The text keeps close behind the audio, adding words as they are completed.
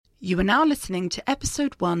You are now listening to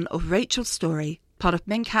episode 1 of Rachel's Story, part of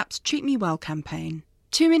MenCap's Treat Me Well campaign.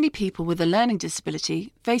 Too many people with a learning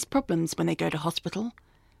disability face problems when they go to hospital.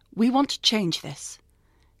 We want to change this.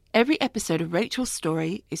 Every episode of Rachel's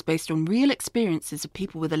Story is based on real experiences of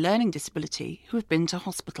people with a learning disability who have been to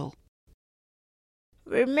hospital.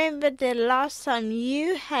 Remember the last time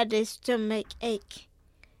you had a stomach ache?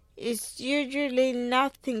 It's usually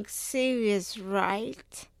nothing serious,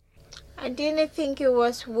 right? I didn't think it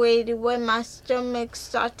was weird when my stomach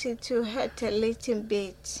started to hurt a little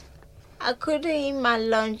bit. I couldn't eat my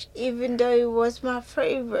lunch even though it was my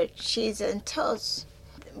favorite cheese and toast.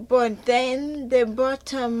 But then the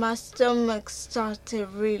bottom of my stomach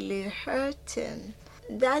started really hurting.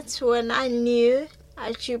 That's when I knew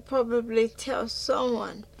I should probably tell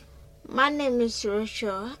someone. My name is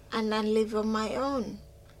Rachel and I live on my own.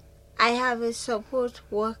 I have a support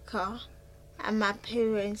worker and my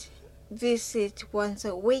parents visit once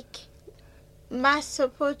a week. My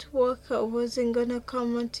support worker wasn't gonna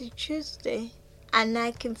come until Tuesday, and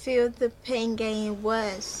I can feel the pain getting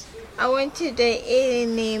worse. I went to the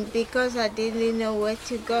A&E because I didn't know where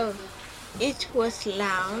to go. It was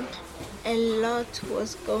loud, a lot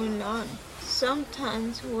was going on.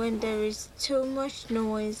 Sometimes when there is too much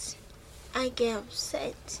noise, I get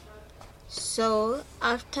upset. So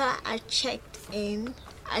after I checked in,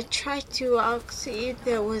 I tried to ask if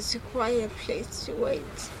there was a quiet place to wait.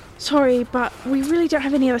 Sorry, but we really don't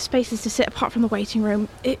have any other spaces to sit apart from the waiting room.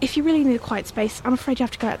 If you really need a quiet space, I'm afraid you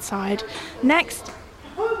have to go outside. Next!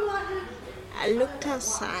 I looked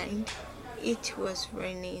outside. It was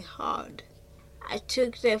raining hard. I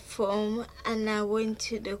took the phone and I went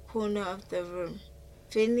to the corner of the room.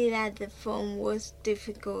 Filling out the phone was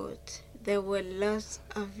difficult. There were lots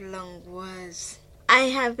of long words. I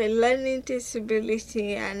have a learning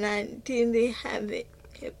disability and I didn't have a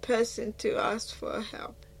person to ask for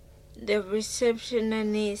help. The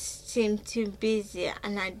receptionist seemed too busy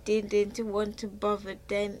and I didn't want to bother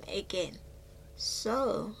them again.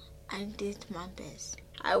 So I did my best.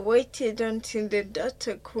 I waited until the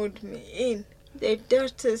doctor called me in. The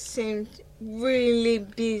doctor seemed really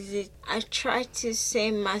busy. I tried to say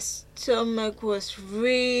my stomach was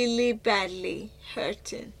really badly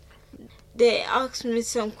hurting. They asked me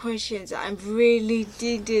some questions I really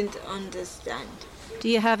didn't understand. Do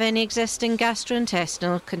you have any existing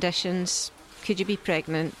gastrointestinal conditions? Could you be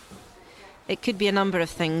pregnant? It could be a number of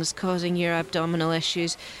things causing your abdominal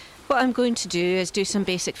issues. What I'm going to do is do some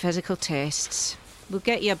basic physical tests. We'll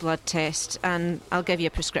get you a blood test and I'll give you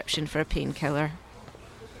a prescription for a painkiller.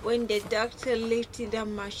 When the doctor lifted up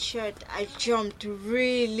my shirt, I jumped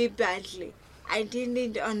really badly. I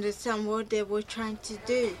didn't understand what they were trying to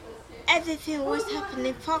do. Everything was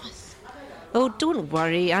happening fast. Oh, don't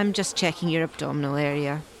worry, I'm just checking your abdominal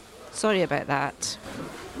area. Sorry about that.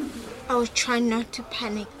 I was trying not to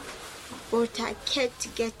panic, but I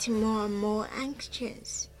kept getting more and more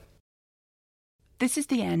anxious. This is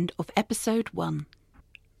the end of episode 1.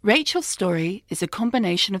 Rachel's Story is a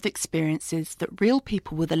combination of experiences that real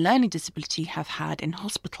people with a learning disability have had in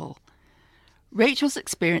hospital. Rachel's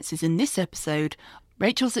experiences in this episode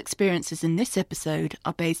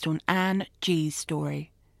are based on Anne G's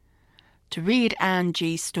story. To read Anne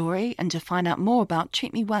G's story and to find out more about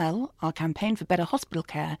Treat Me Well, our campaign for better hospital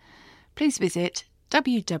care, please visit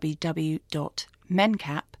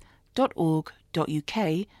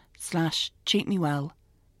www.mencap.org.uk/treatmewell.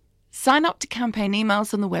 Sign up to campaign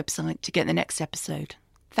emails on the website to get the next episode.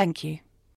 Thank you.